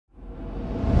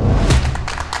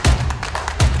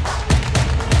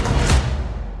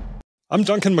I'm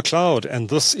Duncan McLeod, and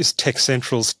this is Tech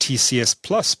Central's TCS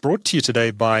Plus, brought to you today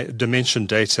by Dimension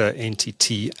Data,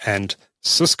 NTT, and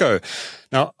Cisco.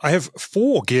 Now, I have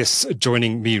 4 guests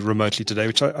joining me remotely today,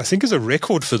 which I think is a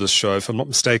record for this show, if I'm not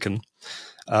mistaken.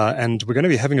 And we're going to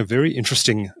be having a very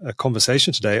interesting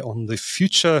conversation today on the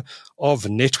future of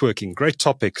networking. Great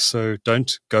topic, so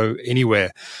don't go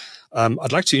anywhere.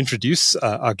 I'd like to introduce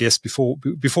our guests before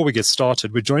we get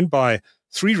started. We're joined by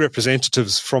 3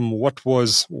 representatives from what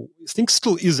was, I think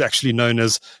still is actually known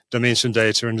as Dimension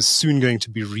Data and is soon going to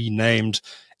be renamed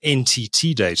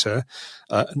NTT Data.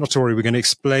 Not to worry, we're going to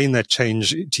explain that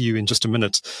change to you in just a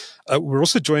minute. We're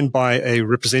also joined by a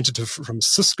representative from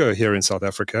Cisco here in South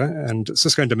Africa. And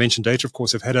Cisco and Dimension Data, of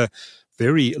course, have had a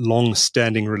very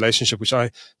long-standing relationship, which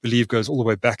I believe goes all the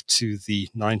way back to the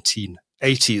 1980s.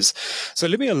 So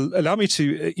allow me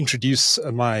to introduce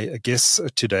my guests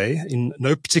today. In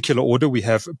no particular order, we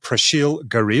have Prasheel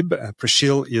Garib.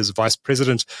 Prasheel is Vice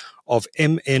President of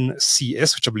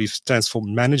MNCS, which I believe stands for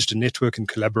Managed Network and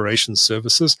Collaboration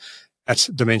Services at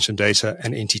Dimension Data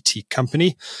and NTT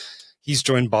Company. He's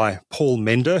joined by Paul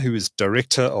Mender, who is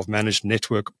Director of Managed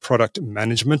Network Product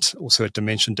Management, also at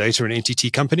Dimension Data and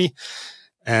NTT Company,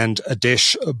 and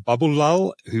Adesh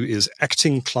Babulal, who is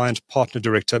Acting Client Partner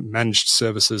Director, Managed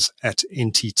Services at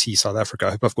NTT South Africa.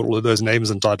 I hope I've got all of those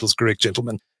names and titles correct,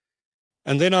 gentlemen.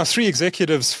 And then our 3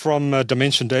 executives from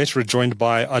Dimension Data are joined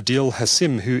by Adil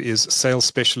Hassim, who is Sales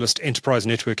Specialist, Enterprise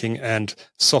Networking and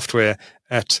Software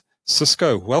at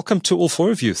Cisco. Welcome to all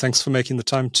 4 of you. Thanks for making the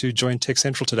time to join Tech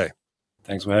Central today.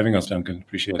 Thanks for having us, Duncan.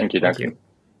 Appreciate it. Thank you, Duncan.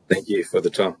 Thank you for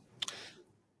the time.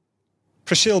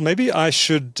 Prasheel, maybe I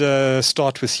should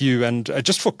start with you. And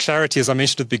just for clarity, as I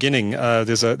mentioned at the beginning,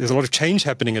 there's a lot of change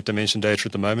happening at Dimension Data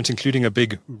at the moment, including a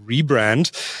big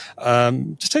rebrand.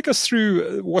 Just take us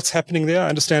through what's happening there. I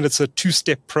understand it's a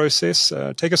 2-step process.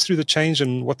 Take us through the change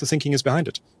and what the thinking is behind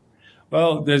it.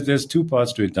 Well, there's 2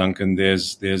 parts to it, Duncan.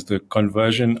 There's the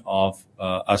conversion of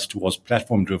us towards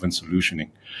platform-driven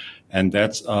solutioning. And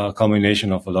that's a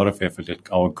culmination of a lot of effort at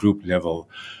our group level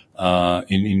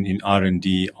in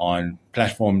R&D on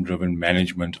platform-driven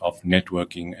management of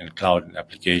networking and cloud and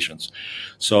applications.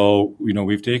 So,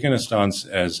 we've taken a stance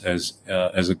as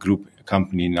a group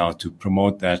company now to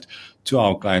promote that to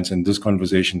our clients. And this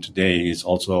conversation today is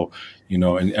also,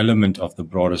 an element of the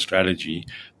broader strategy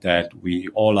that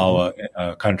all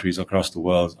our countries across the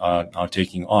world are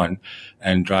taking on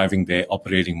and driving their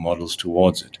operating models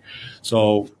towards it.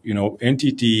 So,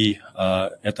 NTT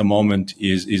at the moment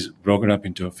is broken up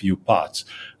into a few parts.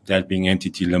 That being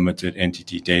NTT Limited,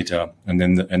 NTT Data, and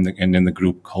then the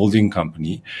group holding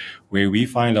company, where we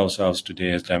find ourselves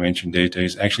today as Dimension Data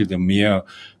is actually the mere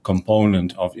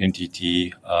component of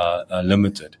NTT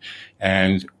Limited.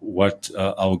 And what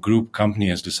our group company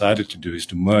has decided to do is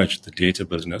to merge the data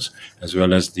business as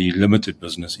well as the limited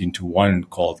business into one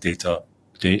called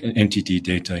NTT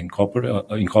Data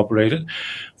Incorporated.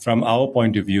 From our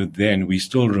point of view, then we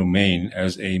still remain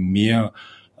as a mere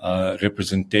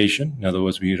representation. In other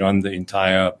words, we run the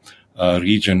entire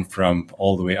region from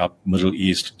all the way up Middle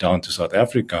East down to South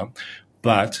Africa.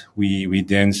 But we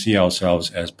then see ourselves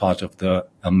as part of the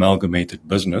amalgamated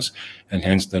business, and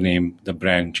hence the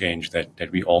brand change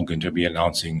that we're all going to be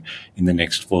announcing in the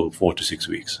next full 4 to 6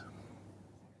 weeks.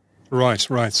 Right.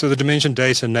 So the Dimension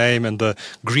Data name and the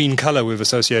green color we've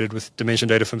associated with Dimension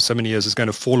Data for so many years is going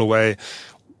to fall away.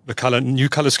 The new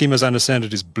color scheme, as I understand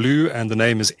it, is blue, and the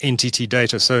name is NTT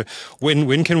Data. So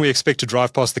when can we expect to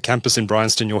drive past the campus in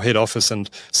Bryanston, your head office, and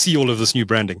see all of this new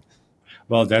branding?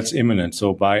 Well, that's imminent.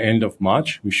 So by end of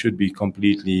March, we should be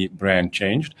completely brand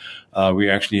changed. We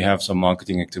actually have some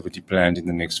marketing activity planned in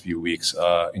the next few weeks.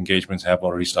 Engagements have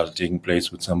already started taking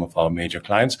place with some of our major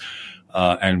clients.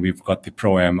 And we've got the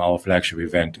Pro-Am, our flagship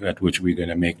event, at which we're going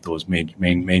to make those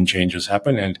main changes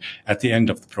happen. And at the end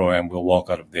of the Pro-Am, we'll walk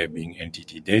out of there being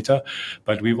NTT Data.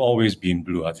 But we've always been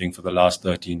blue. I think for the last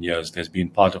 13 years, there's been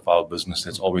part of our business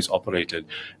that's always operated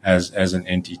as an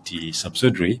NTT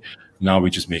subsidiary. Now we're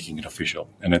just making it official.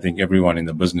 And I think everyone in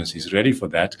the business is ready for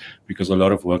that because a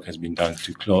lot of work has been done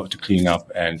to clean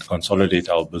up and consolidate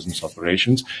our business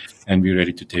operations. And we're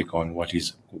ready to take on what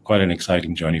is quite an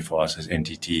exciting journey for us as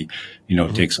NTT,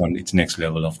 takes on its next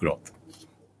level of growth.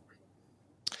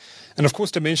 And of course,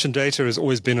 Dimension Data has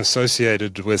always been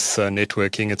associated with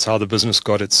networking. It's how the business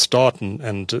got its start,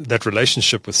 and that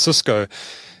relationship with Cisco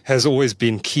has always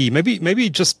been key. Maybe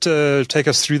just take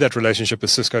us through that relationship with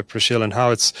Cisco, Prasheel, and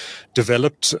how it's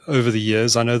developed over the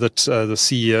years. I know that the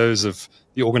CEOs of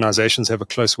the organizations have a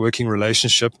close working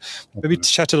relationship. Maybe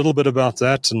chat a little bit about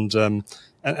that and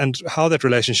how that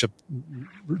relationship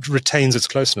retains its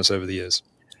closeness over the years.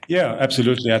 Yeah,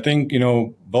 absolutely. I think,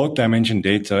 both Dimension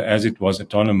Data, as it was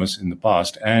autonomous in the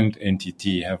past, and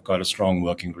NTT have got a strong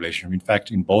working relationship. In fact,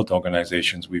 in both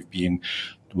organizations, we've been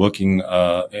working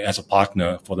as a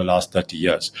partner for the last 30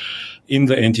 years. In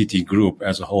the NTT group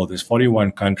as a whole, there's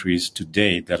 41 countries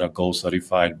today that are gold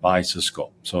certified by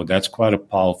Cisco. So that's quite a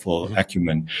powerful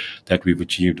acumen that we've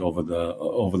achieved over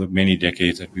the many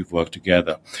decades that we've worked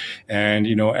together. And,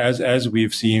 as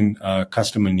we've seen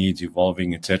customer needs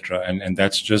evolving, etc., and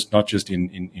that's just not just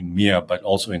in MEA, but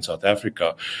also in South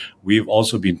Africa, we've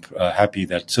also been happy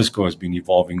that Cisco has been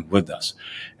evolving with us.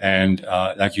 And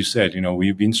like you said,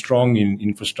 we've been strong in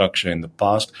infrastructure in the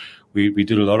past. We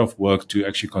did a lot of work to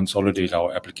actually consolidate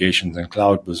our applications and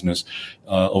cloud business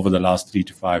over the last 3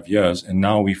 to 5 years. And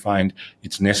now we find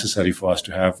it's necessary for us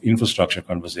to have infrastructure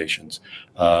conversations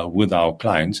with our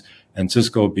clients. And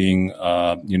Cisco being,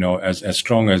 as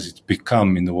strong as it's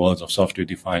become in the world of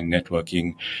software-defined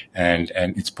networking and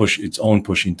its own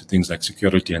push into things like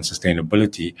security and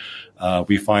sustainability,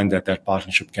 we find that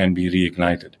partnership can be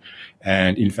reignited.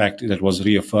 And in fact, that was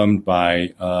reaffirmed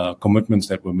by commitments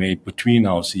that were made between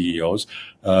our CEOs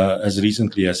as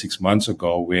recently as 6 months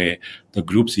ago, where the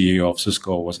group CEO of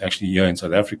Cisco was actually here in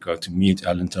South Africa to meet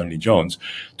Alan Turnley-Jones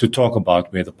to talk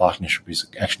about where the partnership is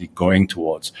actually going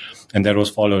towards. And that was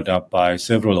followed up by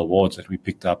several awards that we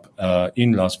picked up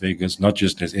in Las Vegas, not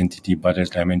just as NTT, but as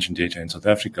Dimension Data in South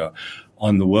Africa,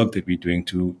 on the work that we're doing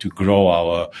to grow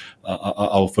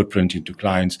our footprint into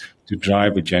clients, to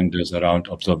drive agendas around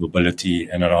observability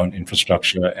and around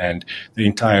infrastructure and the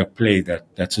entire play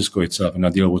that Cisco itself, and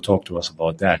Adil will talk to us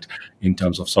about that in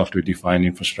terms of software-defined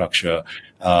infrastructure,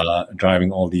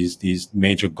 driving all these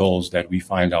major goals that we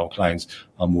find our clients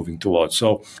are moving towards.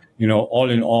 So, all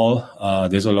in all,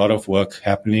 there's a lot of work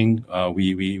happening.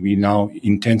 We now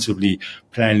intensively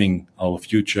planning our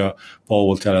future. Paul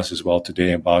will tell us as well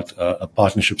today about a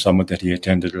partnership summit that he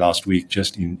attended last week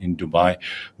just in Dubai,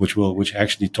 which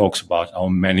actually talks about our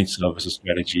managed services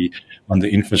strategy on the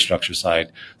infrastructure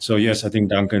side. So yes, I think,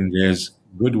 Duncan, there's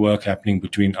good work happening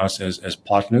between us as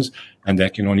partners, and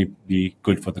that can only be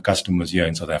good for the customers here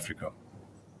in South Africa.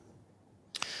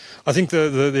 I think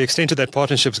the extent of that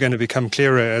partnership is going to become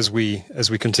clearer as we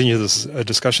continue this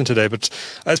discussion today. But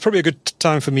it's probably a good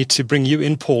time for me to bring you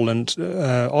in, Paul, and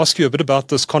ask you a bit about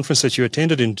this conference that you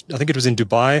attended in. I think it was in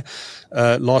Dubai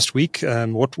last week.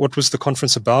 What was the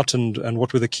conference about, and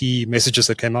what were the key messages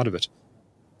that came out of it?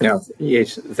 Yeah,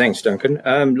 yes, thanks, Duncan.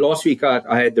 Last week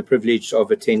I had the privilege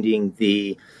of attending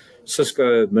the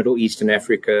Cisco Middle East and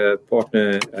Africa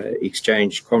Partner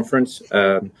Exchange Conference.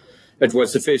 It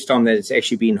was the first time that it's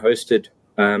actually been hosted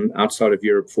outside of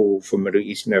Europe for Middle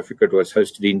East and Africa. It was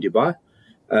hosted in Dubai.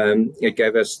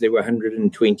 There were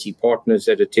 120 partners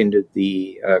that attended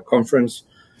the conference.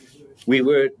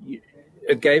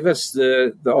 It gave us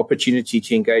the opportunity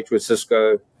to engage with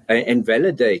Cisco and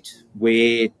validate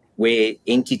where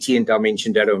NTT and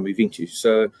Dimension Data are moving to.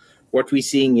 So what we're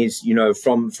seeing is,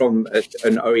 from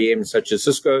an OEM such as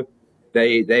Cisco,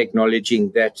 they're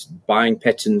acknowledging that buying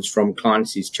patterns from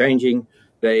clients is changing.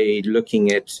 They're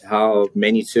looking at how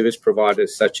many service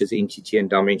providers such as NTT and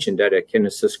Dimension Data can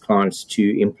assist clients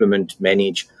to implement,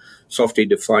 manage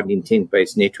software-defined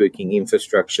intent-based networking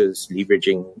infrastructures,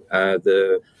 leveraging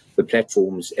the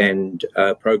platforms and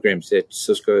programs that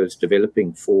Cisco is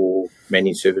developing for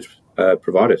managed service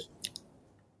providers.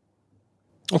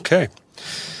 Okay.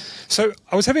 So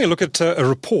I was having a look at a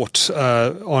report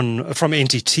from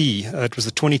NTT. It was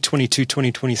the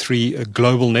 2022-2023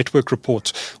 Global Network Report,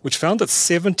 which found that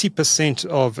 70%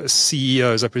 of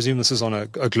CEOs, I presume this is on a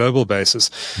global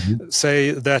basis,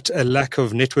 say that a lack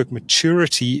of network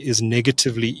maturity is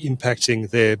negatively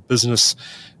impacting their business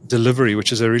delivery,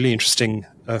 which is a really interesting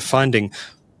finding.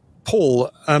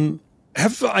 Paul,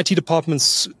 have IT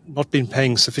departments not been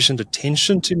paying sufficient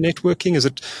attention to networking? Is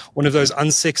it one of those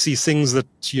unsexy things that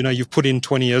you've put in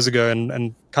 20 years ago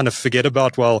and kind of forget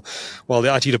about while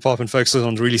the IT department focuses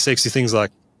on really sexy things like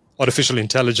artificial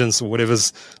intelligence or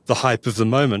whatever's the hype of the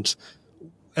moment?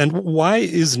 And why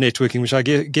is networking, which I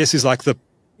guess is like the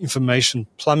information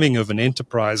plumbing of an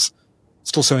enterprise,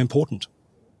 still so important?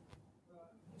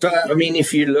 So,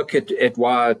 if you look at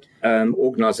why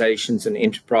organizations and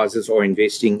enterprises are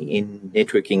investing in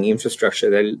networking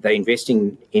infrastructure, they're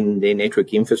investing in their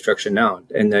network infrastructure now,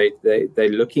 and they're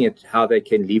looking at how they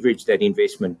can leverage that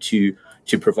investment to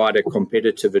provide a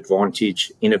competitive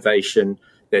advantage, innovation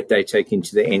that they take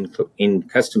into the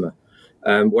end customer.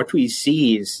 What we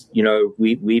see is,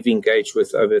 we've engaged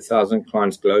with over 1,000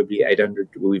 clients globally,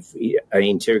 we've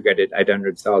interrogated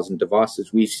 800,000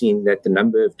 devices. We've seen that the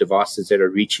number of devices that are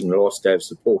reaching last day of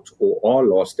support or are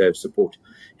last day of support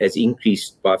has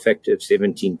increased by a factor of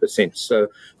 17%. So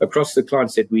across the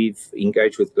clients that we've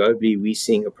engaged with globally, we're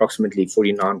seeing approximately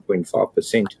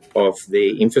 49.5% of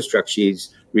their infrastructure is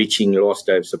reaching last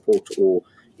day of support or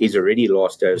is already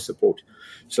last day of support.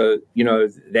 So,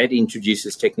 that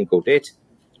introduces technical debt.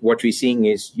 What we're seeing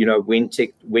is,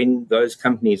 when those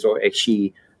companies are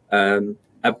actually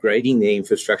upgrading their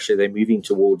infrastructure, they're moving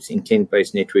towards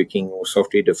intent-based networking or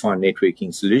software-defined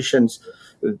networking solutions.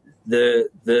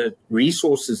 The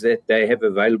resources that they have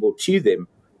available to them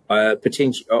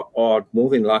potentially are more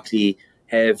than likely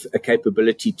have a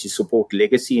capability to support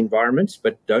legacy environments,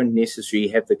 but don't necessarily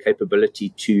have the capability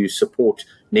to support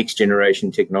next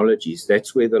generation technologies.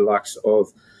 That's where the likes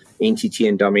of NTT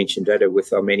and Dimension Data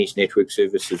with our managed network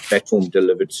services platform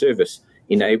delivered service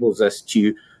enables us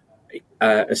to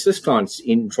assist clients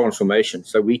in transformation.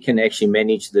 So we can actually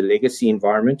manage the legacy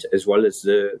environment as well as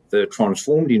the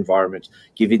transformed environment,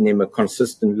 giving them a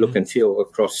consistent look and feel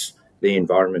across the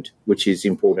environment, which is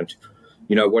important.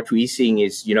 What we're seeing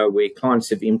is, where clients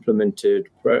have implemented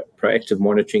proactive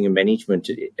monitoring and management,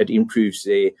 it improves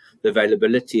the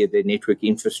availability of their network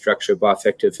infrastructure by a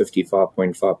factor of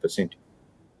 55.5%.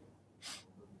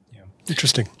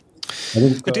 Interesting.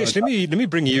 Adesh, let me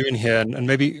bring you in here and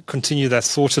maybe continue that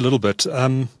thought a little bit.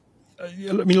 A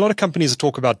lot of companies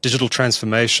talk about digital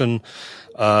transformation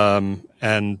and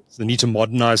the need to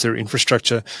modernize their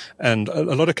infrastructure, and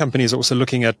a lot of companies are also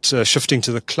looking at shifting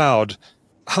to the cloud.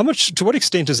 To what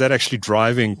extent is that actually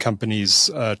driving companies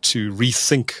to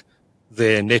rethink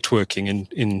their networking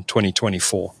in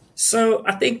 2024? So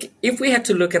I think if we had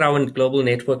to look at our global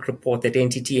network report that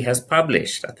NTT has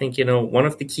published, I think, one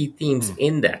of the key themes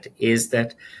in that is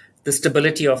that the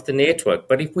stability of the network.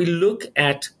 But if we look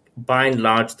at, by and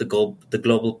large, the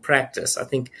global practice, I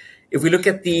think if we look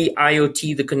at the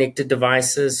IoT, the connected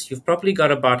devices, you've probably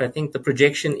got about, I think the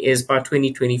projection is by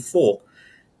 2024,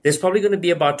 there's probably going to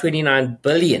be about 29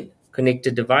 billion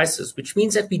connected devices, which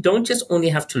means that we don't just only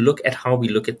have to look at how we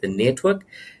look at the network.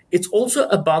 It's also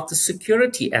about the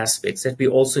security aspects that we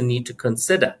also need to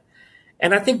consider.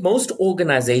 And I think most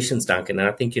organizations, Duncan, and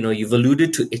I think, you've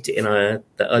alluded to it in the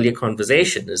earlier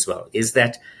conversation as well, is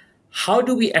that how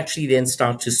do we actually then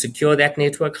start to secure that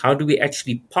network? How do we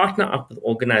actually partner up with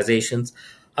organizations?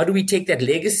 How do we take that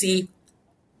legacy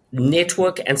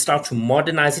network and start to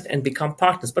modernize it and become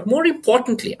partners? But more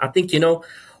importantly, I think,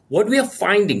 what we are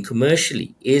finding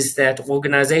commercially is that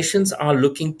organizations are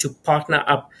looking to partner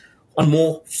up on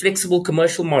more flexible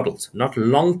commercial models, not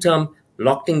long-term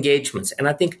locked engagements. And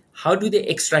I think, how do they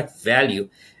extract value?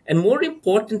 And more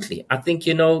importantly, I think,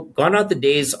 gone are the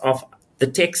days of the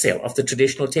tech sale, of the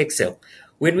traditional tech sale.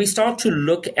 When we start to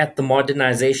look at the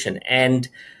modernization and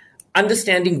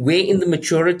understanding where in the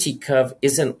maturity curve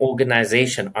is an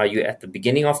organization. Are you at the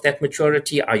beginning of that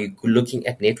maturity? Are you looking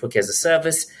at network as a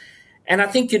service? And I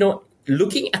think,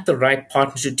 looking at the right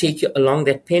partner to take you along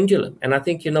that pendulum. And I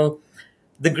think,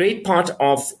 the great part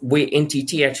of where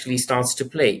NTT actually starts to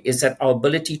play is that our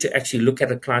ability to actually look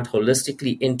at a client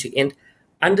holistically end to end,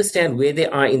 understand where they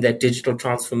are in that digital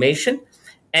transformation,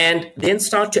 and then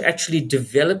start to actually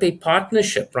develop a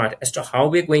partnership, right, as to how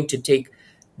we're going to take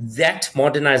that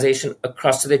modernization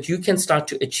across so that you can start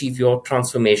to achieve your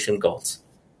transformation goals.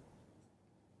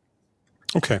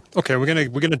 Okay. We're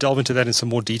gonna delve into that in some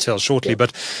more detail shortly. Yeah.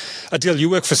 But Adil, you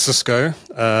work for Cisco,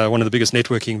 one of the biggest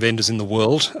networking vendors in the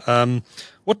world.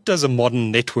 What does a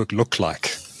modern network look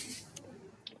like?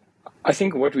 I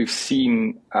think what we've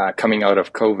seen coming out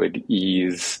of COVID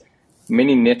is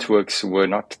many networks were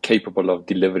not capable of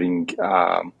delivering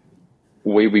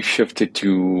where we shifted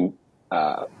to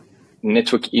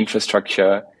network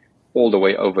infrastructure all the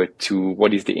way over to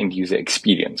what is the end user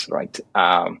experience, right?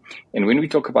 And when we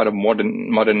talk about a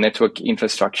modern network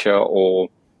infrastructure or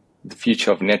the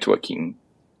future of networking,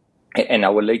 and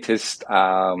our latest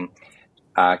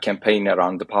campaign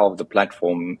around the power of the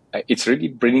platform, it's really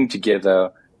bringing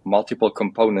together multiple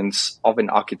components of an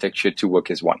architecture to work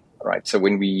as one, right? So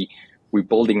when we're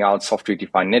building out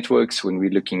software-defined networks, when we're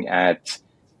looking at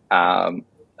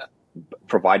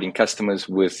providing customers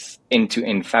with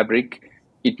end-to-end fabric,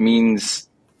 it means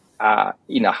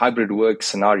in a hybrid work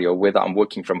scenario, whether I'm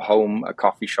working from home, a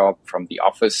coffee shop, from the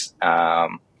office,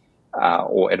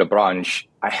 or at a branch,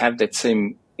 I have that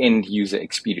same end user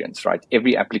experience, right?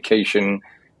 Every application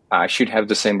should have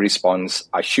the same response.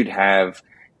 I should have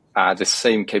the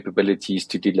same capabilities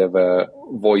to deliver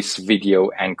voice,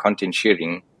 video, and content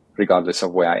sharing, regardless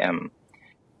of where I am.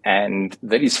 And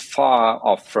that is far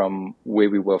off from where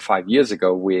we were 5 years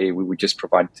ago, where we would just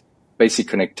provide basic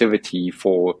connectivity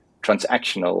for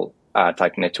transactional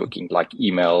type networking, like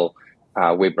email,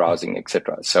 web browsing,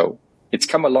 etc. So it's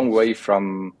come a long way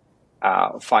from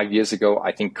 5 years ago.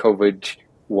 I think COVID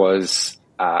was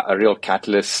a real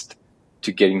catalyst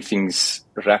to getting things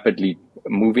rapidly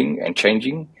moving and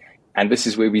changing. And this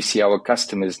is where we see our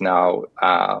customers now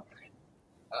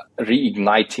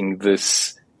reigniting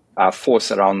this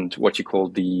force around what you call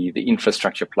the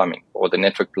infrastructure plumbing or the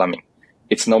network plumbing.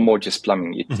 It's no more just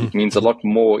plumbing. It means a lot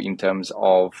more in terms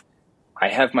of, I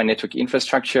have my network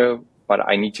infrastructure, but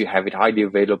I need to have it highly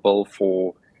available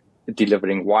for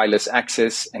delivering wireless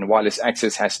access, and wireless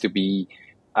access has to be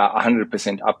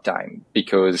 100% uptime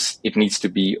because it needs to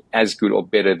be as good or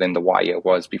better than the wire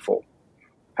was before.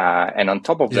 And on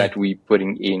top of that, we're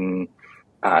putting in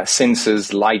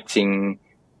sensors, lighting,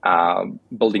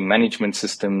 building management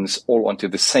systems all onto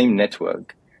the same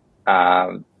network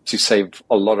to save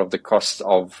a lot of the costs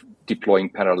of deploying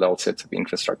parallel sets of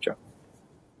infrastructure.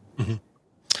 Mm-hmm.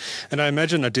 And I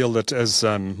imagine, Adil, that as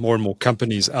more and more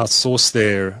companies outsource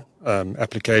their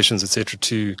applications, etc.,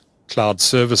 to cloud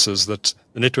services, that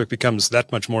the network becomes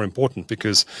that much more important,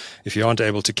 because if you aren't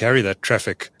able to carry that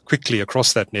traffic quickly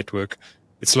across that network,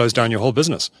 it slows down your whole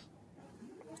business.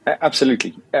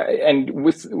 Absolutely. And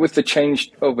with the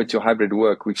change over to hybrid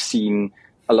work, we've seen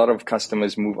a lot of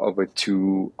customers move over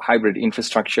to hybrid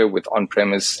infrastructure with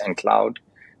on-premise and cloud.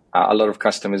 A lot of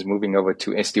customers moving over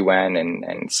to SD-WAN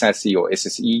and SASE or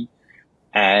SSE.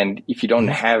 And if you don't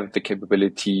have the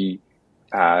capability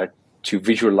to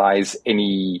visualize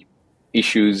any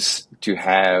issues, to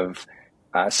have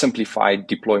simplified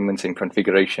deployments and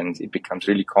configurations, it becomes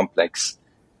really complex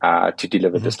to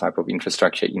deliver this type of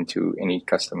infrastructure into any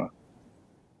customer.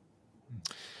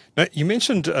 Now, you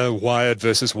mentioned wired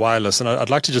versus wireless, and I'd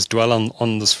like to just dwell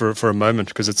on this for a moment,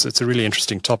 because it's a really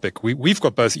interesting topic. We've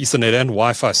got both Ethernet and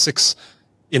Wi-Fi 6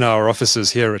 in our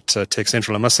offices here at Tech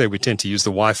Central. I must say we tend to use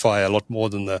the Wi-Fi a lot more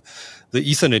than the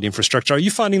Ethernet infrastructure. Are you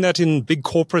finding that in big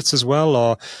corporates as well?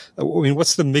 Or, I mean,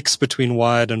 what's the mix between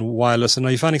wired and wireless? And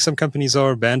are you finding some companies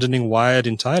are abandoning wired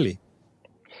entirely?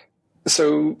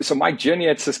 So my journey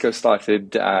at Cisco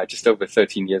started just over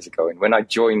 13 years ago. And when I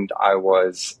joined, I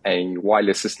was a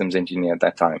wireless systems engineer at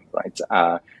that time,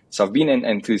 right? So I've been an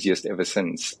enthusiast ever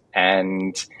since.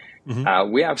 And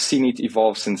where I've seen it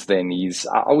evolve since then is,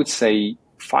 I would say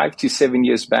 5 to 7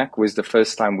 years back was the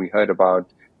first time we heard about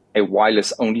a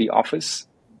wireless-only office,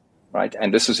 right?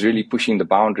 And this was really pushing the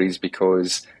boundaries,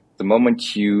 because the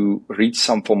moment you reach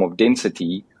some form of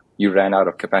density, you ran out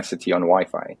of capacity on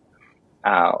Wi-Fi.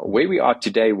 Where we are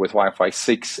today with Wi-Fi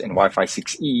 6 and Wi-Fi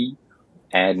 6E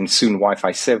and soon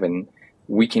Wi-Fi 7,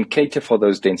 we can cater for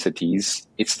those densities.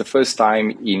 It's the first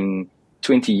time in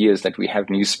 20 years that we have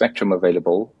new spectrum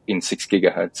available in 6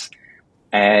 gigahertz.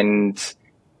 And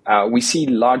we see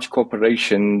large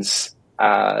corporations,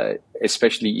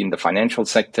 especially in the financial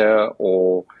sector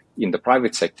or in the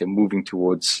private sector, moving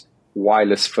towards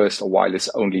wireless first or wireless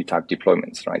only type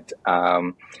deployments, right?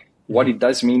 What it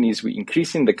does mean is we're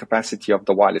increasing the capacity of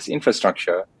the wireless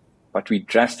infrastructure, but we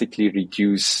drastically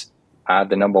reduce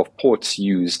the number of ports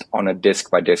used on a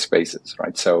desk-by-desk basis,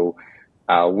 right? So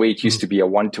where it used to be a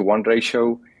 1-to-1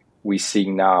 ratio, we're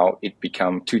seeing now it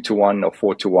become 2-to-1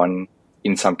 or 4-to-1,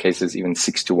 in some cases even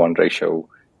 6-to-1 ratio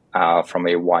from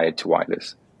a wired to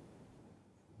wireless.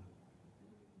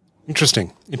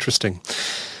 Interesting.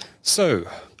 So,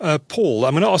 Paul,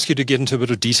 I'm going to ask you to get into a bit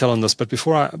of detail on this, but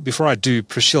before I do,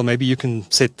 Prashil, maybe you can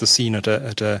set the scene at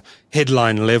a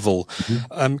headline level.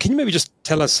 Can you maybe just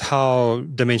tell us how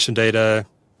Dimension Data,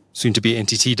 soon to be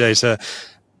NTT Data,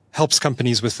 helps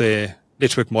companies with their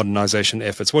network modernization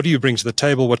efforts? What do you bring to the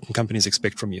table? What can companies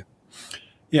expect from you?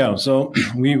 Yeah, so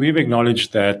we've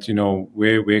acknowledged that,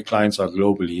 where clients are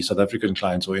globally, South African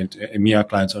clients or EMEA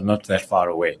clients are not that far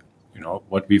away.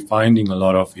 What we're finding a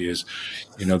lot of is,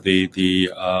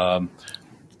 the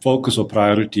focus or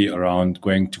priority around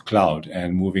going to cloud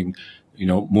and moving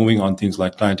on things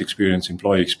like client experience,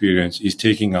 employee experience is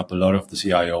taking up a lot of the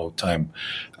CIO time,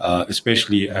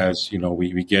 especially as,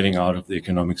 we're getting out of the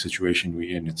economic situation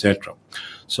we're in, etc.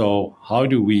 So how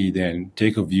do we then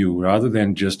take a view rather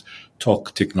than just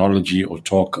talk technology or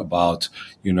talk about,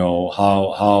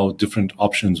 how different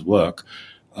options work,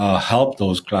 help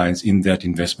those clients in that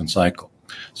investment cycle.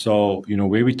 So,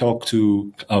 where we talk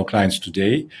to our clients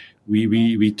today,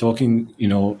 we talking,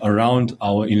 around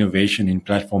our innovation in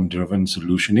platform-driven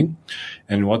solutioning.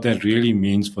 And what that really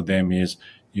means for them is,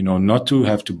 not to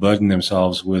have to burden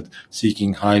themselves with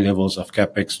seeking high levels of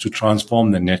capex to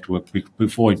transform the network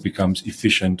before it becomes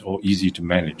efficient or easy to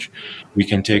manage. We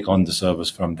can take on the service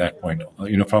from that point,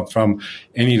 from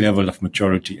any level of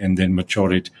maturity, and then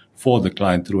mature it for the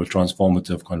client through a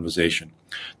transformative conversation.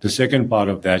 The second part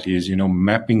of that is,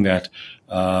 mapping that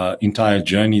entire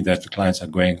journey that the clients are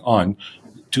going on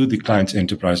to the client's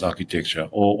enterprise architecture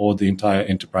or the entire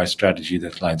enterprise strategy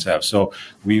that clients have. So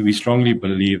we strongly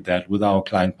believe that with our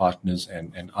client partners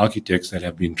and architects that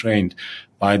have been trained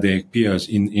by their peers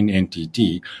in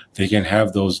NTT, they can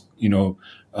have those,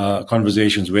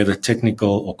 conversations, whether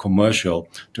technical or commercial,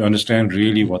 to understand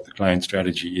really what the client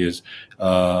strategy is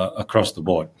across the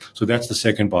board. So that's the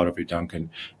second part of it, Duncan.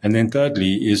 And then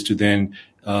thirdly is to then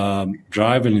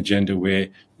drive an agenda where,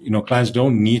 clients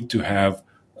don't need to have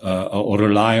or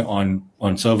rely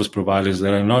on service providers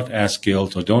that are not as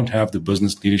skilled or don't have the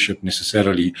business leadership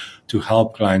necessarily to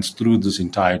help clients through this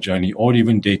entire journey or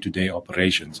even day-to-day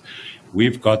operations.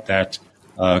 We've got that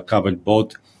covered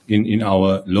both in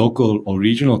our local or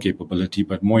regional capability,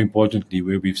 but more importantly,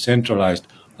 where we've centralized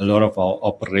a lot of our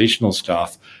operational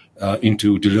staff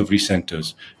into delivery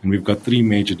centers. And we've got 3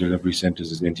 major delivery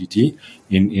centers as NTT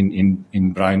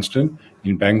in Bryanston,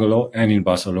 in Bangalore, and in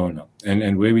Barcelona.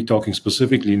 And where we're talking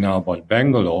specifically now about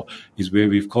Bangalore is where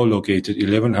we've co-located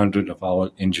 1,100 of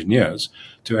our engineers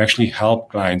to actually help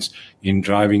clients in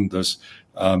driving this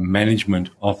management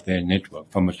of their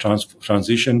network from a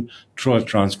transition through a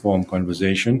transform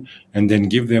conversation, and then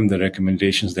give them the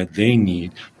recommendations that they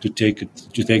need to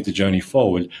take the journey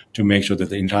forward to make sure that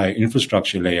the entire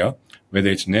infrastructure layer, whether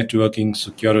it's networking,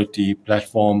 security,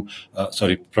 platform,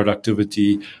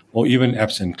 productivity, or even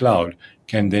apps and cloud,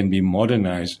 can then be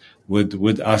modernized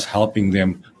with us helping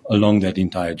them along that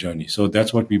entire journey. So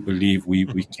that's what we believe we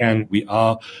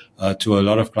are to a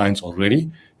lot of clients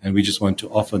already. And we just want to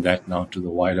offer that now to the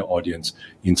wider audience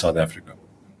in South Africa.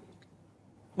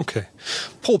 Okay,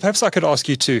 Paul, perhaps I could ask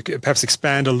you to perhaps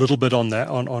expand a little bit on that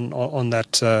on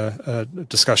that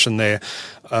discussion there,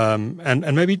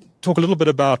 and maybe talk a little bit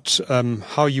about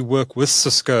how you work with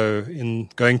Cisco in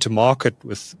going to market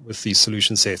with these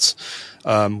solution sets.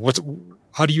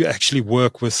 How do you actually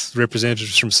work with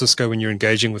representatives from Cisco when you're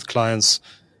engaging with clients,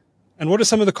 and what are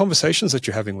some of the conversations that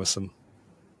you're having with them?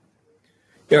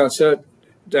 Yeah, so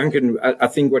Duncan, I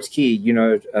think what's key,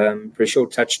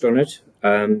 Prashil touched on it.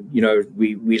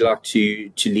 We like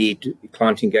to lead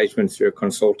client engagement through a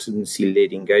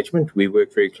consultancy-led engagement. We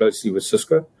work very closely with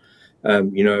Cisco.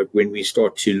 When we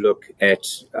start to look at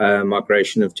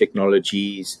migration of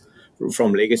technologies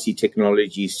from legacy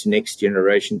technologies to next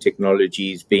generation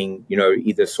technologies, being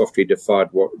either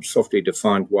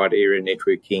software-defined wide area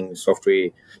networking, software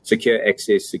secure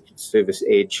access, service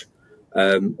edge,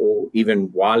 or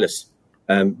even wireless.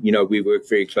 We work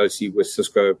very closely with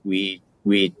Cisco. We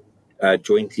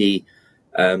jointly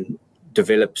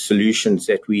develop solutions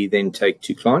that we then take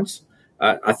to clients.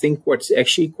 I think what's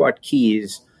actually quite key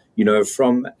is,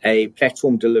 from a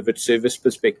platform delivered service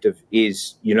perspective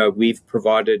is, we've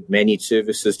provided managed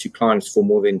services to clients for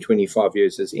more than 25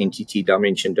 years as NTT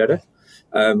Dimension Data.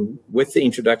 With the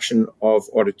introduction of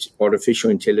artificial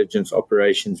intelligence,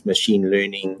 operations, machine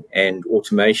learning, and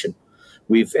automation,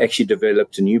 we've actually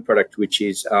developed a new product, which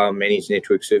is our managed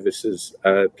network services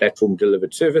platform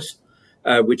delivered service,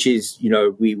 which is,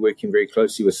 we're working very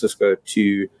closely with Cisco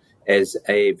as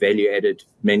a value-added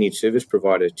managed service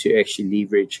provider to actually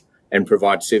leverage and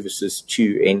provide services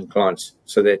to end clients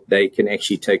so that they can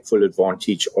actually take full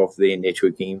advantage of their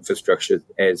networking infrastructure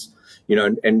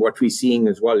and what we're seeing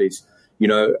as well is,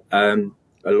 a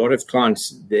lot of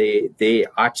clients, their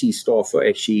IT staff are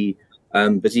actually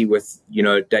busy with,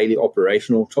 daily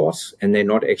operational tasks, and they're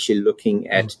not actually looking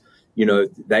at,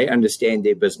 they understand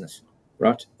their business,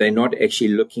 right? They're not actually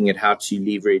looking at how to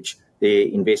leverage their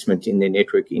investment in their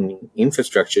networking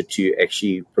infrastructure to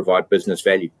actually provide business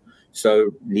value.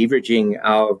 So leveraging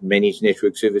our managed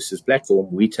network services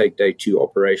platform, we take day to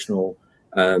operational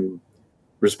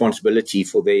responsibility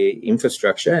for their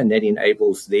infrastructure, and that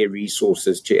enables their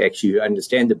resources to actually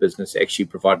understand the business, actually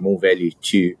provide more value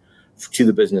to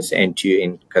the business and to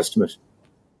end customers.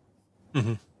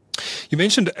 Mm-hmm. You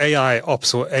mentioned AI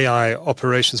ops or AI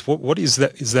operations. What is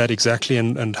that? Is that exactly,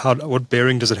 and what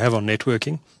bearing does it have on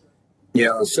networking?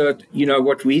 Yeah, so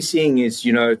what we're seeing is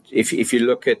if you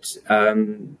look at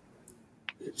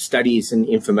studies and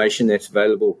information that's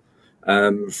available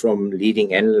from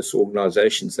leading analyst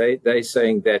organizations, they're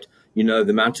saying that the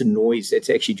amount of noise that's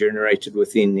actually generated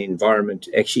within the environment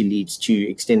actually leads to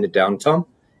extended downtime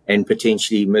and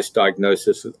potentially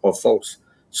misdiagnosis of faults.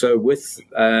 So with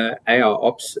AI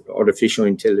ops, artificial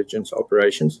intelligence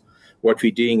operations, what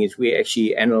we're doing is we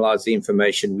actually analyze the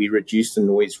information, we reduce the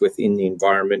noise within the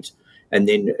environment, and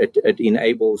then it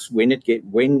enables when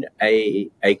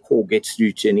a call gets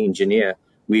through to an engineer,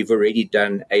 we've already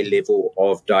done a level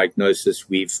of diagnosis.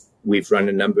 We've run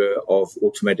a number of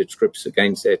automated scripts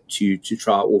against that to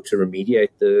try auto remediate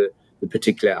the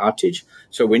particular outage.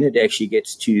 So when it actually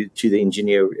gets to the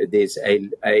engineer, there's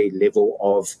a level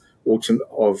of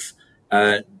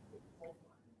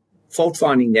fault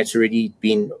finding that's already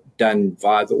been done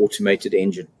via the automated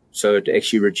engine. So it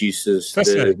actually reduces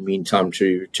the mean time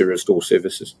to restore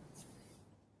services.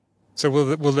 So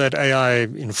will that AI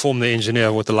inform the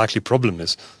engineer what the likely problem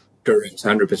is? Correct,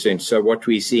 100%. So what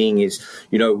we're seeing is,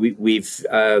 we've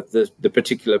the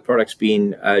particular product's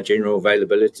been general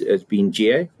availability, has been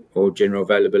GA or general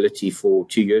availability for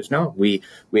 2 years now. We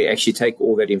actually take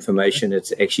all that information.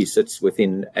 It actually sits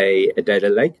within a data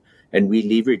lake, and we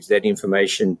leverage that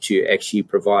information to actually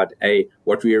provide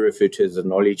what we refer to as a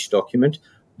knowledge document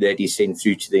that is sent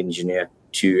through to the engineer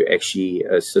to actually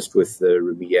assist with the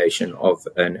remediation of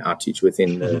an outage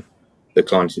within the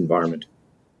client's environment.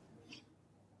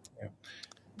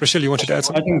 Prashil, you wanted to add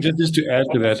something? I think just to add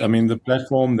to that, I mean, the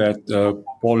platform that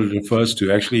Paul refers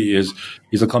to actually is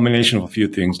a combination of a few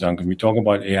things, Duncan. We talk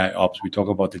about AI ops, we talk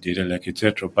about the data lake,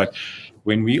 etc. But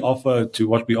when what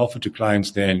we offer to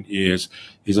clients then is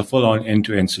a full-on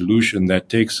end-to-end solution that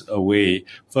takes away,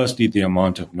 firstly, the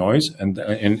amount of noise and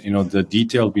the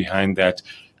detail behind that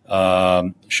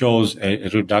shows a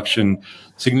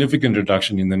significant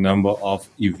reduction in the number of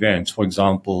events. For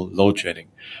example, load shedding,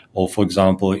 or for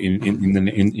example,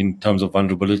 in terms of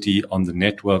vulnerability on the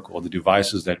network or the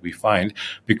devices that we find,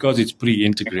 because it's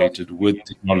pre-integrated with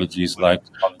technologies like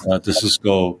the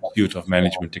Cisco suite of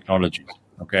management technologies.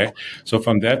 Okay, so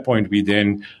from that point, we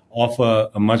then offer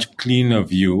a much cleaner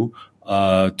view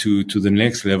to the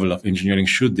next level of engineering,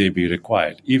 should they be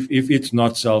required. If it's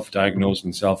not self-diagnosed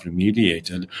and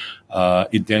self-remediated,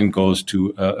 it then goes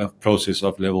to a process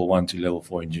of level 1 to level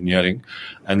 4 engineering,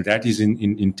 and that is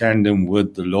in tandem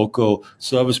with the local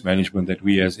service management that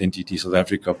we as NTT South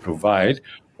Africa provide,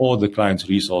 or the client's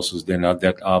resources then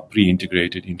that are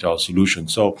pre-integrated into our solution.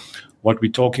 So what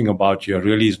we're talking about here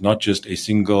really is not just a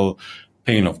single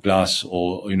pane of glass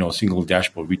or single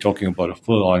dashboard. We're talking about a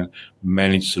full-on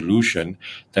managed solution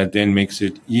that then makes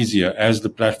it easier as the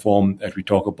platform that we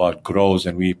talk about grows,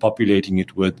 and we're populating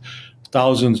it with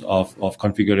thousands of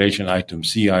configuration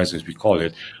items, CIs as we call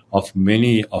it, of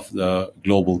many of the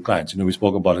global clients. We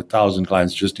spoke about 1,000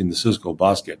 clients just in the Cisco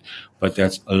basket, but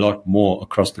that's a lot more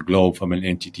across the globe from an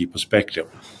NTT perspective.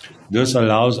 This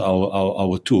allows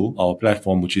our tool, our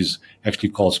platform, which is actually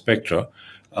called Spectra,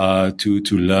 to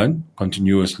learn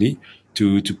continuously,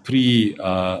 to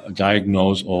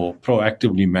pre-diagnose or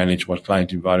proactively manage what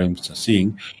client environments are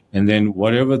seeing. And then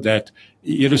whatever that,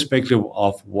 irrespective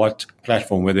of what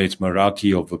platform, whether it's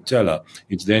Meraki or Viptela,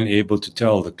 it's then able to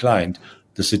tell the client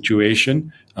the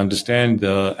situation, understand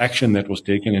the action that was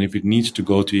taken, and if it needs to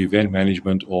go to event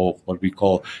management or what we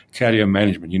call carrier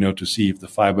management, to see if the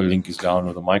fiber link is down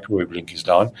or the microwave link is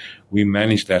down, we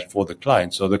manage that for the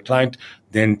client. So the client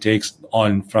then takes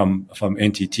on from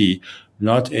NTT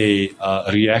not a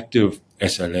reactive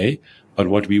SLA, but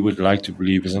what we would like to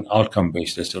believe is an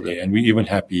outcome-based SLA. And we're even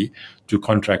happy to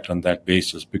contract on that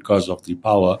basis because of the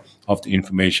power of the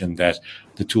information that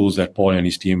the tools that Paul and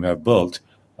his team have built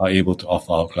are able to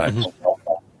offer our clients.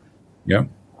 Yeah.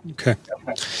 Okay.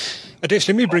 Adesh,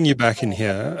 let me bring you back in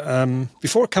here.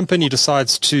 Before a company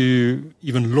decides to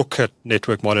even look at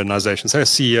network modernization, say a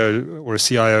CEO or a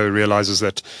CIO realizes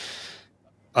that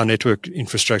our network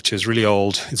infrastructure is really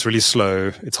old, it's really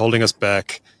slow, it's holding us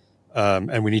back,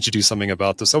 and we need to do something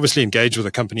about this. Obviously engage with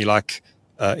a company like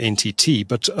NTT,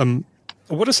 but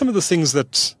what are some of the things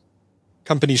that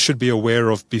companies should be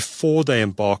aware of before they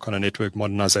embark on a network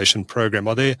modernization program?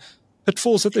 Are there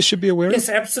pitfalls that they should be aware of? Yes,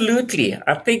 absolutely.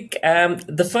 I think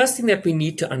the first thing that we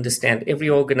need to understand, every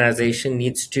organization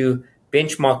needs to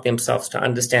benchmark themselves to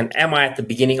understand, am I at the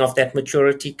beginning of that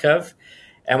maturity curve?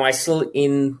 Am I still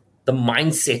in the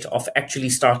mindset of actually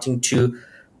starting to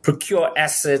procure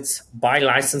assets, buy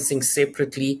licensing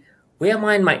separately? Where am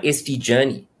I in my SD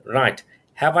journey? Right.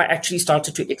 Have I actually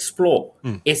started to explore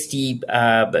SD,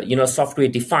 software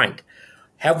defined?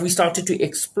 Have we started to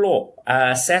explore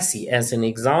SASE as an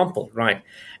example, right?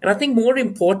 And I think more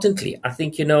importantly,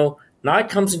 now it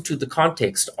comes into the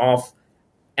context of,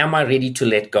 am I ready to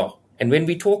let go? And when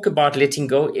we talk about letting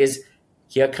go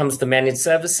here comes the managed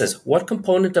services. What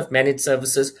component of managed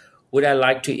services would I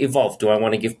like to evolve? Do I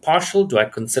want to give partial? Do I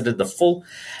consider the full?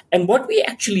 And what we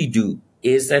actually do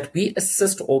is that we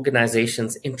assist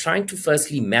organizations in trying to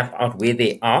firstly map out where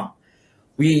they are.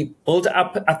 We build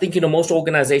up, I think, most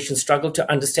organizations struggle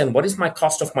to understand what is my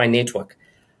cost of my network.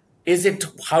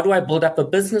 How do I build up a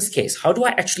business case? How do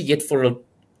I actually get for a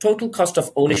total cost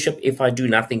of ownership if I do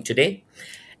nothing today?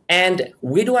 And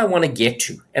where do I want to get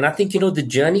to? And I think, the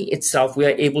journey itself, we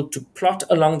are able to plot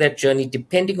along that journey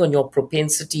depending on your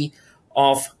propensity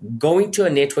of going to a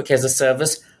network as a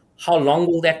service. How long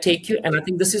will that take you? And I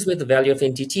think this is where the value of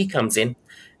NTT comes in,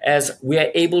 as we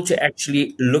are able to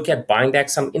actually look at buying back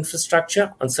some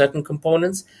infrastructure on certain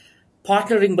components,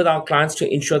 partnering with our clients to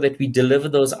ensure that we deliver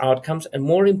those outcomes. And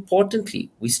more importantly,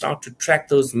 we start to track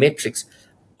those metrics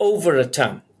over a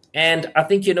term. And I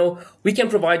think, we can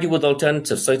provide you with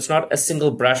alternatives. So it's not a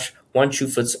single brush, one shoe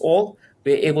fits all.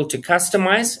 We're able to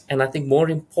customize. And I think more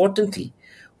importantly,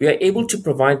 we are able to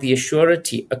provide the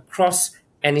assurity across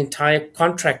an entire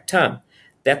contract term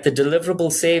that the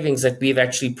deliverable savings that we've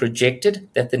actually projected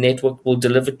that the network will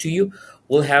deliver to you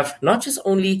will have not just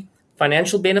only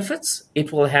financial benefits,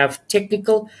 it will have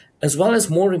technical, as well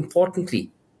as, more importantly,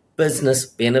 business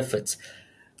benefits.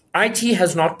 IT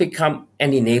has not become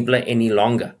an enabler any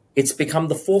longer. It's become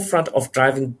the forefront of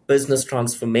driving business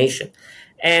transformation.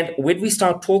 And when we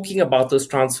start talking about those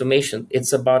transformations,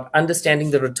 it's about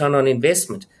understanding the return on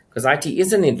investment, because IT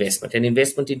is an investment. An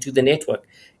investment into the network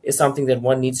is something that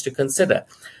one needs to consider.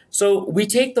 So we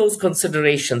take those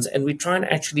considerations and we try and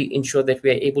actually ensure that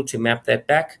we are able to map that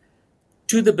back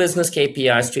to the business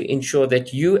KPIs to ensure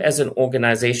that you as an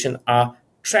organization are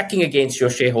tracking against your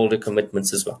shareholder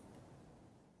commitments as well.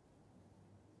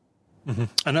 Mm-hmm.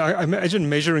 And I imagine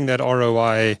measuring that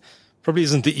ROI probably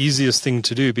isn't the easiest thing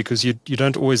to do, because you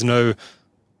don't always know,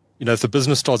 if the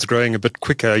business starts growing a bit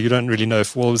quicker, you don't really know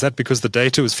is that because the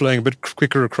data was flowing a bit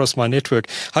quicker across my network?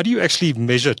 How do you actually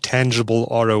measure tangible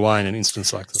ROI in an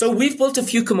instance like this? So we've built a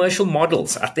few commercial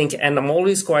models, I think, and I'm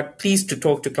always quite pleased to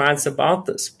talk to clients about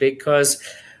this, because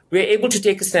we're able to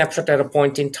take a snapshot at a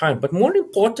point in time. But more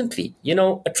importantly,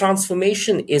 a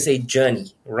transformation is a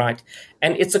journey, right?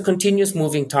 And it's a continuous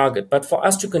moving target. But for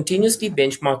us to continuously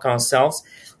benchmark ourselves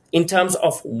in terms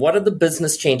of what are the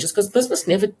business changes, because business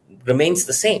never remains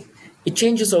the same. It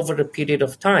changes over a period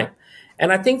of time.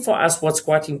 And I think for us, what's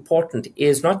quite important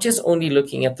is not just only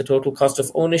looking at the total cost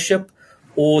of ownership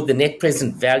or the net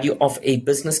present value of a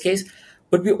business case,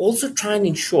 but we also try and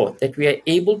ensure that we are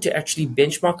able to actually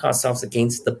benchmark ourselves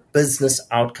against the business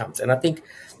outcomes. And I think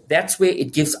that's where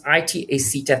it gives IT a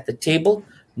seat at the table.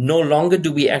 No longer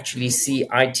do we actually see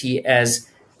IT as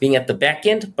being at the back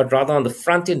end, but rather on the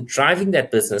front end, driving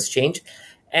that business change.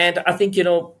 And I think,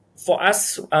 for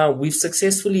us, we've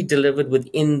successfully delivered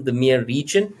within the MEA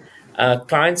region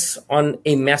clients on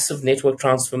a massive network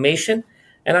transformation.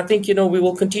 And I think, we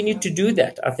will continue to do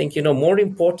that. I think, more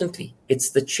importantly,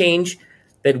 it's the change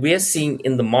that we're seeing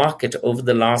in the market over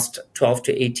the last 12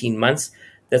 to 18 months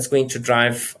that's going to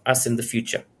drive us in the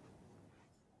future.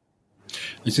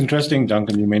 It's interesting,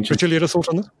 Duncan, you mentioned... Richard, you had a thought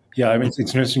on this? Yeah, I mean, it's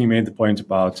interesting you made the point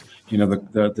about,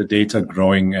 the data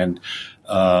growing and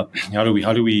how do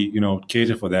we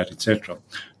cater for that, etc.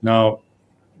 Now,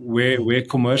 where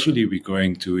commercially we're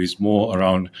going to is more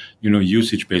around,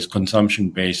 usage-based,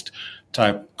 consumption-based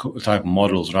type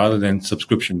models rather than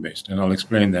subscription-based. And I'll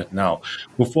explain that now.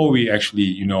 Before we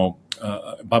actually,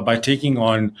 by taking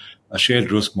on a shared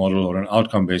risk model or an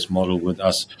outcome-based model with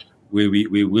us,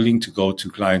 we're willing to go to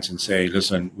clients and say,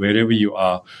 listen, wherever you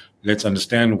are, let's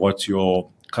understand what's your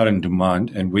current demand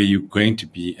and where you're going to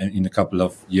be in a couple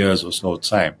of years or so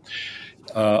time.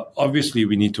 Obviously,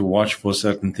 we need to watch for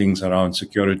certain things around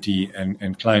security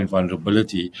and client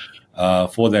vulnerability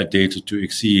for that data to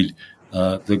exceed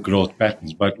the growth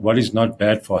patterns. But what is not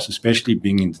bad for us, especially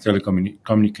being in the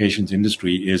telecommunications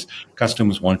industry, is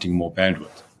customers wanting more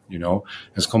bandwidth.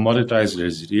 As commoditized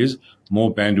as it is,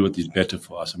 more bandwidth is better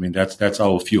for us. I mean, that's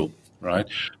our fuel, right?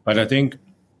 But I think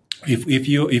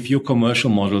if your commercial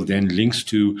model then links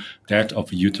to that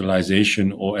of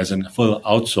utilization or as a full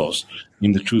outsource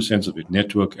in the true sense of it,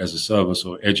 network as a service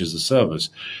or edge as a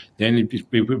service, then it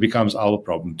becomes our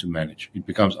problem to manage. It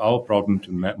becomes our problem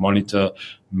to monitor,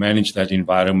 manage that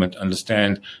environment,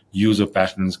 understand user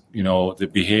patterns, the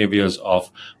behaviors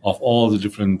of all the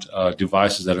different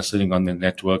devices that are sitting on the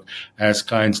network. As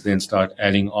clients then start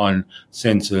adding on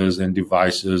sensors and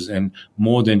devices and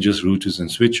more than just routers and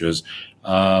switches,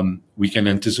 we can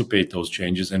anticipate those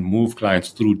changes and move clients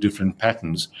through different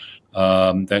patterns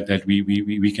that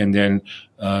we can then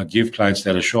give clients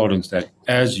that assurance that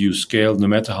as you scale, no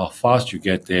matter how fast you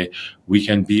get there, we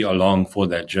can be along for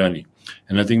that journey.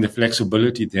 And I think the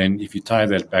flexibility then, if you tie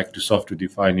that back to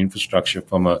software-defined infrastructure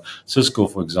from a Cisco,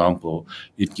 for example,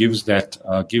 it gives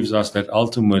us that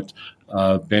ultimate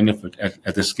benefit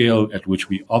at the scale at which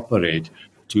we operate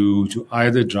to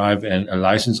either drive a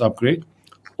license upgrade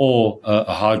or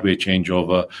a hardware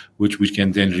changeover, which we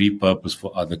can then repurpose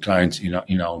for other clients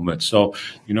in our midst. So,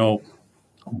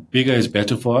 bigger is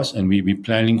better for us, and we're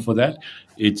planning for that.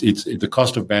 It's the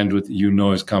cost of bandwidth,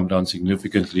 has come down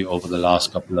significantly over the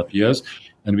last couple of years,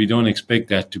 and we don't expect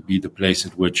that to be the place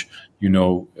at which we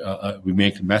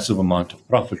make a massive amount of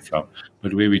profit from.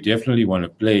 But where we definitely want to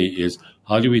play is,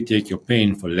 how do we take your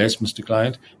pain for less, Mr.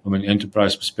 Client, from an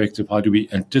enterprise perspective? How do we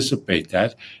anticipate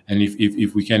that? And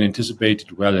if we can anticipate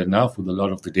it well enough with a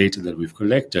lot of the data that we've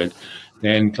collected,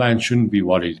 then clients shouldn't be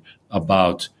worried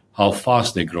about how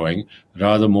fast they're growing,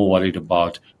 rather more worried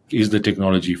about, is the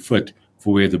technology fit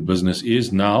for where the business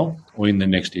is now or in the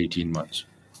next 18 months.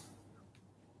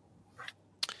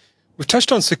 We've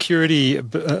touched on security a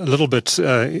little bit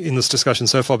in this discussion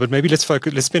so far, but maybe let's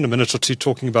spend a minute or two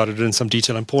talking about it in some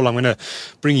detail. And Paul, I'm going to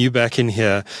bring you back in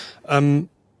here.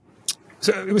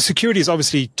 So security is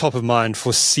obviously top of mind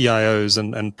for CIOs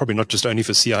and probably not just only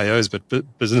for CIOs,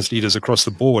 but business leaders across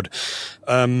the board.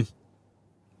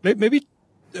 Maybe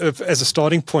as a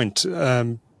starting point,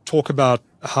 talk about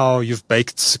how you've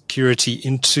baked security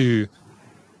into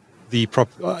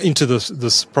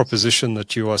this proposition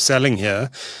that you are selling here.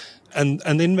 And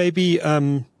then maybe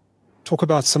talk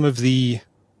about some of the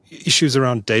issues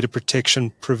around data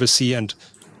protection, privacy, and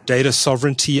data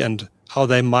sovereignty, and how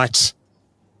they might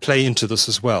play into this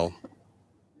as well.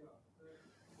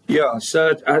 Yeah,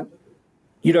 so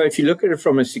if you look at it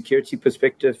from a security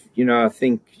perspective, I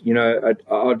think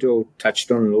Ardil touched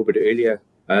on a little bit earlier.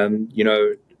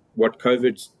 What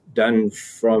COVID's done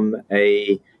from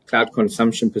a cloud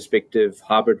consumption perspective,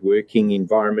 hybrid working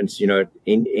environments,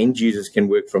 end users can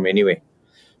work from anywhere.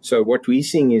 So what we're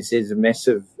seeing is there's a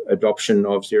massive adoption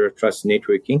of zero trust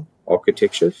networking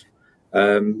architectures,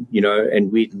 and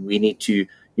we need to,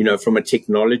 from a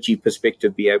technology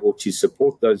perspective, be able to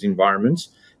support those environments.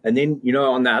 And then,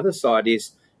 on the other side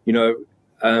is,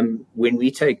 when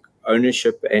we take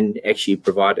ownership and actually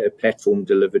provide a platform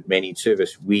delivered managed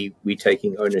service, we're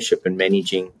taking ownership and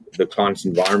managing the client's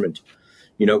environment.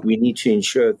 We need to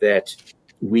ensure that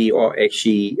we are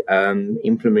actually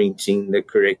implementing the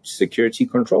correct security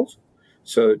controls.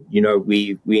 So,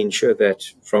 we ensure that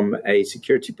from a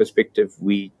security perspective,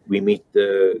 we meet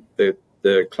the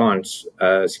client's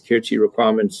security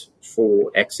requirements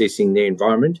for accessing their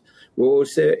environment. We'll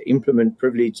also implement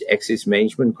privileged access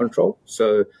management control.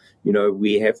 So,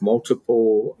 we have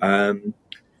multiple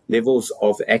levels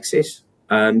of access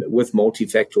with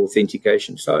multi-factor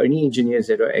authentication. So only engineers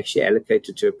that are actually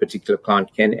allocated to a particular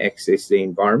client can access the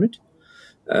environment.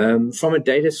 From a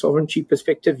data sovereignty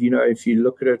perspective, if you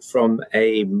look at it from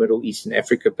a Middle East and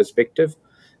Africa perspective,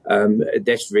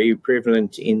 that's very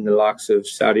prevalent in the likes of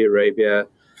Saudi Arabia.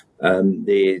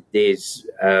 There's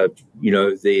a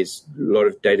lot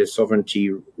of data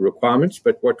sovereignty requirements,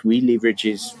 but what we leverage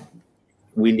is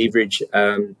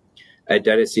a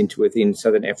data center within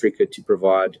Southern Africa to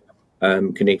provide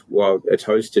connect while it's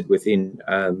hosted within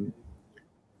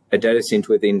a data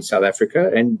center within South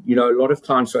Africa. And, a lot of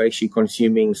clients are actually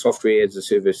consuming software as a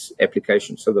service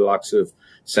applications. So the likes of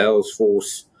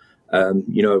Salesforce,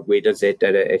 where does that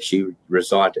data actually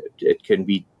reside? It can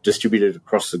be distributed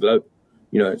across the globe.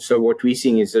 So what we're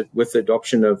seeing is that with the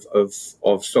adoption of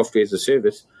software as a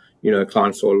service,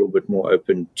 clients are a little bit more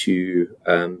open to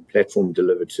platform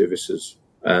delivered services,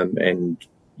 and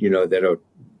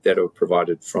that are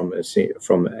provided from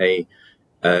a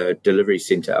delivery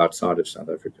center outside of South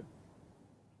Africa.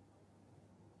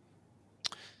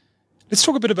 Let's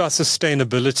talk a bit about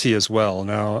sustainability as well.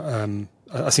 Now,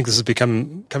 I think this has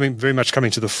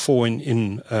coming to the fore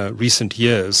in recent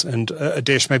years. And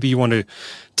Adesh, maybe you want to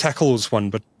tackle this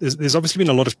one, but there's obviously been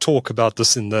a lot of talk about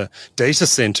this in the data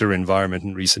center environment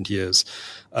in recent years.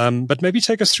 But maybe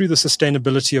take us through the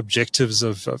sustainability objectives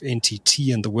of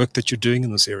NTT and the work that you're doing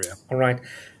in this area. All right.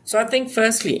 So I think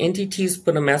firstly, NTT's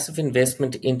put a massive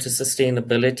investment into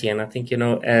sustainability. And I think,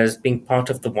 as being part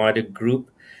of the wider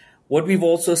group, what we've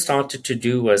also started to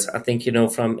do was, I think,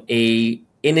 from a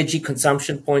energy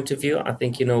consumption point of view, I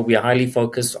think, we are highly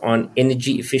focused on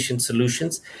energy efficient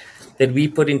solutions that we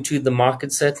put into the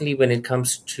market, certainly when it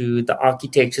comes to the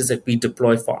architectures that we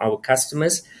deploy for our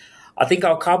customers. I think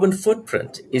our carbon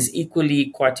footprint is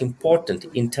equally quite important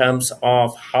in terms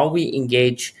of how we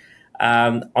engage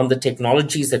on the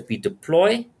technologies that we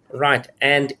deploy, right?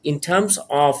 And in terms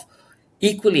of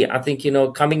equally, I think,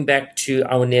 coming back to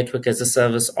our network as a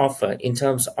service offer, in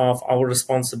terms of our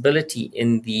responsibility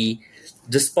in the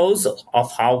disposal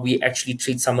of how we actually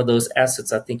treat some of those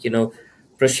assets, I think,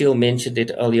 Prashil mentioned it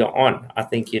earlier on. I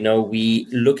think, we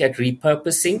look at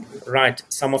repurposing, right,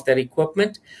 some of that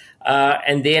equipment,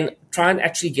 and then try and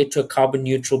actually get to a carbon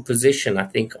neutral position, I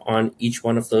think, on each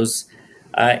one of those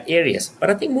areas. But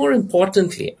I think more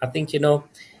importantly, I think,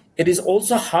 it is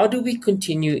also how do we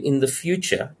continue in the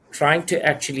future trying to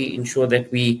actually ensure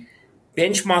that we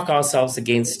benchmark ourselves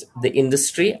against the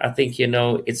industry. I think,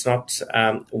 it's not,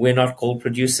 we're not gold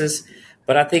producers,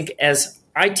 but I think as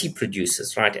IT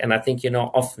producers, right? And I think,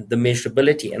 of the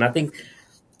measurability. And I think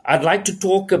I'd like to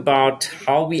talk about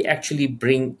how we actually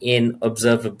bring in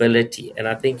observability. And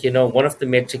I think, one of the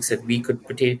metrics that we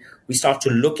start to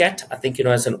look at, I think,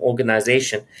 as an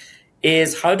organization,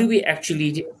 is how do we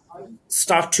actually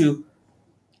start to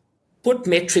put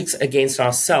metrics against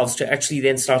ourselves to actually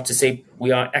then start to say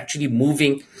we are actually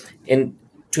moving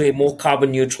into a more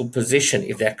carbon neutral position,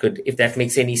 if that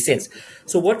makes any sense.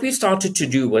 So what we started to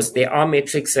do was there are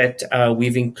metrics that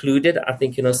we've included. I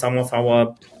think, some of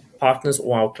our partners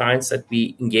or our clients that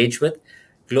we engage with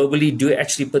globally do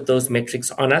actually put those metrics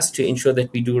on us to ensure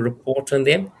that we do report on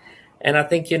them. And I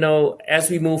think, as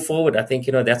we move forward, I think,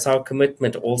 that's our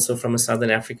commitment also from a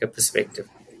Southern Africa perspective.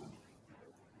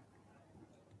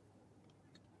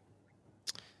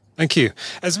 Thank you.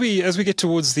 As we get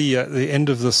towards the end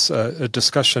of this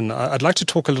discussion, I'd like to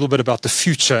talk a little bit about the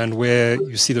future and where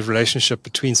you see the relationship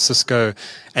between Cisco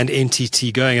and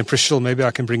NTT going. And Prashil, maybe I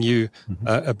can bring you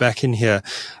back in here.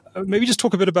 Maybe just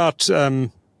talk a bit about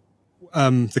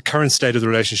the current state of the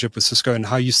relationship with Cisco and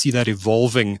how you see that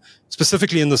evolving,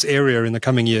 specifically in this area in the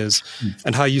coming years,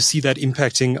 and how you see that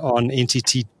impacting on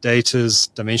NTT Data's,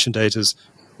 Dimension Data's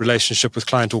relationship with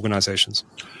client organizations.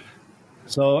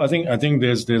 So I think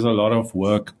there's a lot of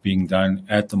work being done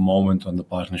at the moment on the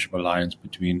partnership alliance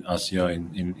between us here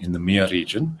in the MEA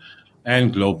region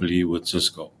and globally with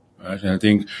Cisco. Right? And I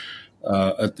think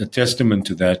a testament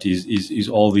to that is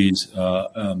all these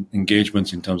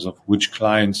engagements in terms of which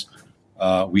clients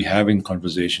we have in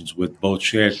conversations with, both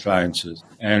shared clients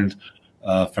and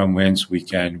from whence we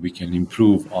can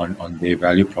improve on their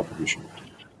value proposition.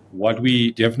 What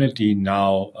we definitely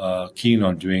now keen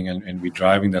on doing, and we're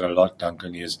driving that a lot,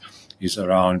 Duncan, is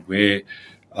around where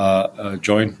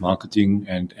joint marketing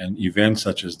and events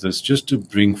such as this, just to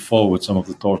bring forward some of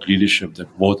the thought leadership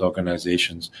that both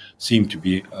organizations seem to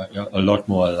be a lot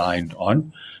more aligned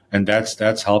on. And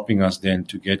that's helping us then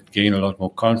to gain a lot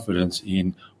more confidence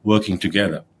in working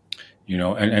together.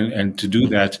 And to do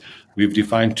that, we've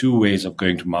defined two ways of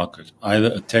going to market, either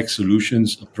a tech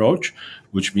solutions approach,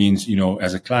 which means,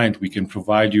 as a client, we can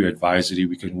provide you advisory,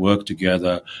 we can work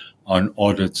together on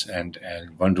audits and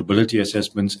vulnerability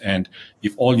assessments. And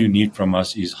if all you need from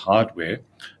us is hardware,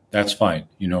 that's fine.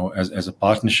 As a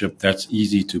partnership, that's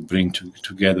easy to bring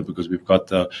together because we've got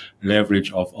the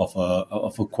leverage of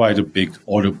a quite a big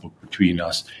order book between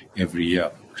us every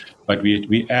year. But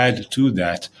we add to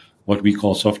that what we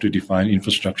call software-defined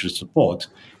infrastructure support.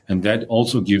 And that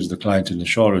also gives the client an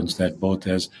assurance that both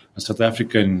as a South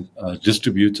African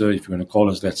distributor, if you want to call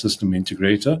us that system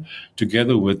integrator,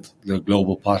 together with the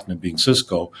global partner being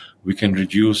Cisco, we can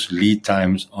reduce lead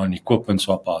times on equipment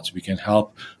swap outs. We can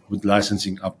help with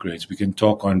licensing upgrades. We can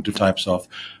talk on two types of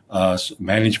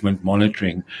management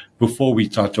monitoring before we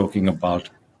start talking about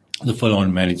the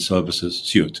full-on managed services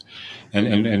suite.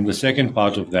 And the second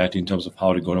part of that in terms of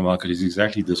how to go to market is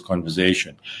exactly this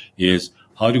conversation, is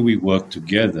how do we work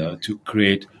together to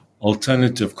create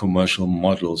alternative commercial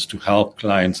models to help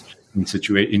clients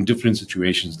in different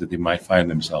situations that they might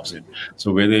find themselves in.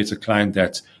 So whether it's a client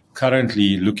that's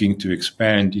currently looking to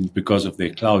expand because of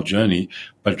their cloud journey,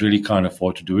 but really can't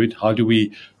afford to do it, how do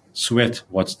we sweat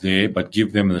what's there, but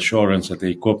give them an assurance that the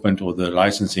equipment or the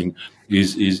licensing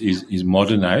is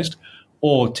modernized,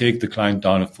 or take the client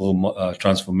down a full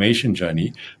transformation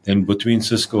journey? Then between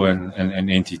Cisco and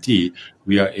NTT,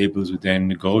 we are able to then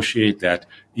negotiate that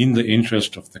in the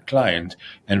interest of the client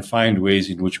and find ways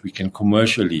in which we can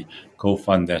commercially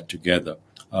co-fund that together.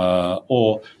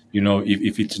 Or,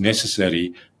 if it's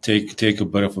necessary, take a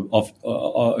bit of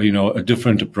a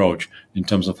different approach in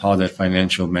terms of how that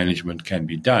financial management can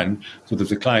be done, so that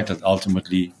the client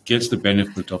ultimately gets the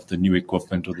benefit of the new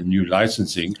equipment or the new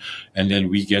licensing, and then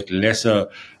we get lesser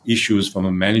issues from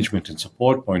a management and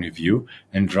support point of view,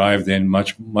 and drive then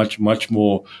much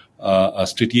more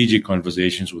strategic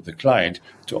conversations with the client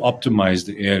to optimize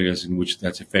the areas in which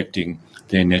that's affecting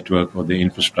their network or their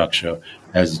infrastructure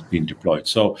as it's been deployed.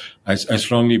 So I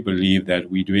strongly believe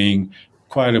that we're doing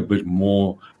quite a bit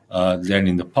more than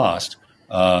in the past,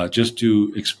 just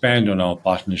to expand on our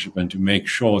partnership and to make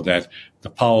sure that the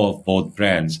power of both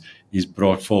brands is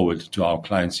brought forward to our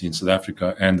clients in South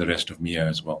Africa and the rest of MEA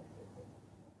as well.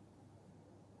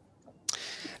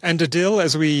 And Adil,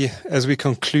 as we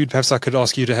conclude, perhaps I could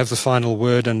ask you to have the final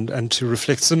word and to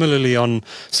reflect similarly on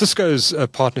Cisco's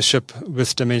partnership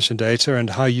with Dimension Data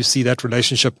and how you see that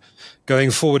relationship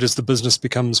going forward as the business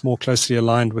becomes more closely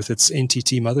aligned with its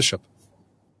NTT mothership.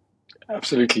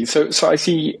 Absolutely. So I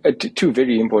see two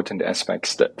very important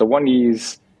aspects. The one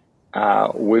is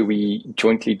where we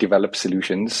jointly develop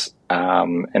solutions.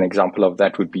 An example of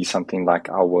that would be something like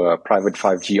our private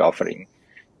 5G offering.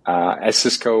 As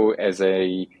Cisco, as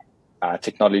a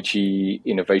technology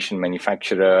innovation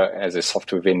manufacturer, as a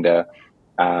software vendor,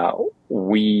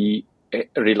 we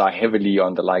rely heavily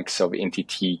on the likes of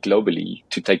NTT globally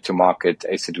to take to market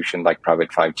a solution like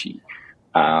private 5G.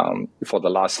 For the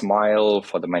last mile,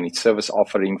 for the managed service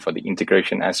offering, for the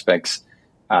integration aspects.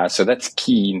 So that's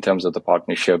key in terms of the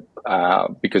partnership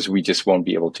because we just won't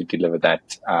be able to deliver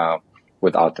that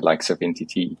without the likes of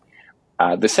NTT.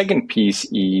 The second piece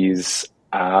is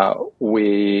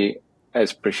where,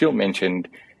 as Prashil mentioned,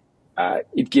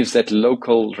 it gives that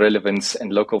local relevance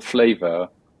and local flavor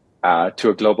to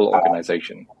a global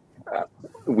organization.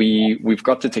 We've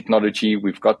got the technology,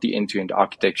 we've got the end-to-end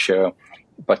architecture,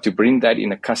 but to bring that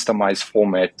in a customized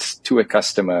format to a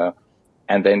customer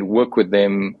and then work with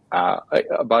them,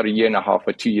 about 1.5 years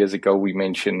or 2 years ago, we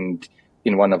mentioned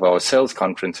in one of our sales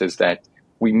conferences that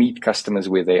we meet customers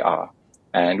where they are.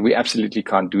 And we absolutely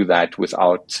can't do that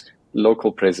without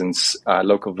local presence,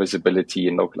 local visibility,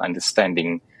 and local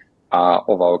understanding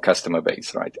of our customer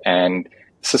base, right? And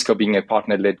Cisco being a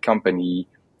partner-led company,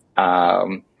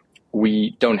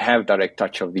 we don't have direct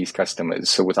touch of these customers.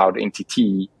 So without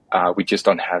NTT, we just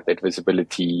don't have that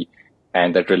visibility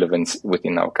and that relevance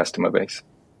within our customer base.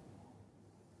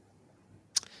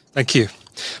 Thank you.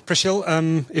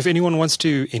 Prashil, if anyone wants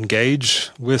to engage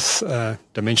with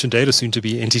Dimension Data, soon to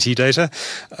be NTT Data,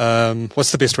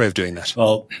 what's the best way of doing that?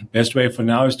 Well, best way for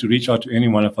now is to reach out to any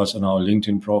one of us on our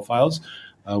LinkedIn profiles.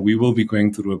 We will be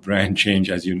going through a brand change,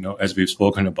 as you know, as we've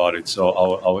spoken about it. So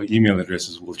our email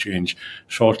addresses will change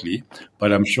shortly.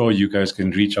 But I'm sure you guys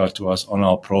can reach out to us on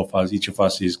our profiles. Each of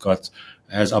us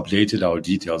has updated our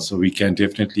details. So we can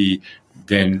definitely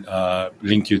then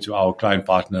link you to our client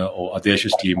partner, or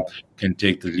Adesh's team can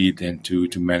take the lead then to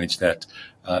manage that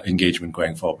engagement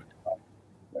going forward.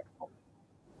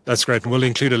 That's great. And we'll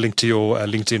include a link to your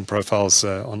LinkedIn profiles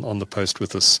on the post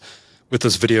with this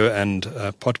video and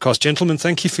podcast. Gentlemen,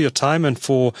 thank you for your time and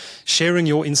for sharing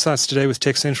your insights today with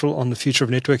Tech Central on the future of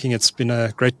networking. It's been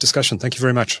a great discussion. Thank you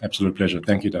very much. Absolute pleasure.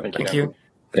 Thank you, Doug. Thank you.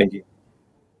 Thank you.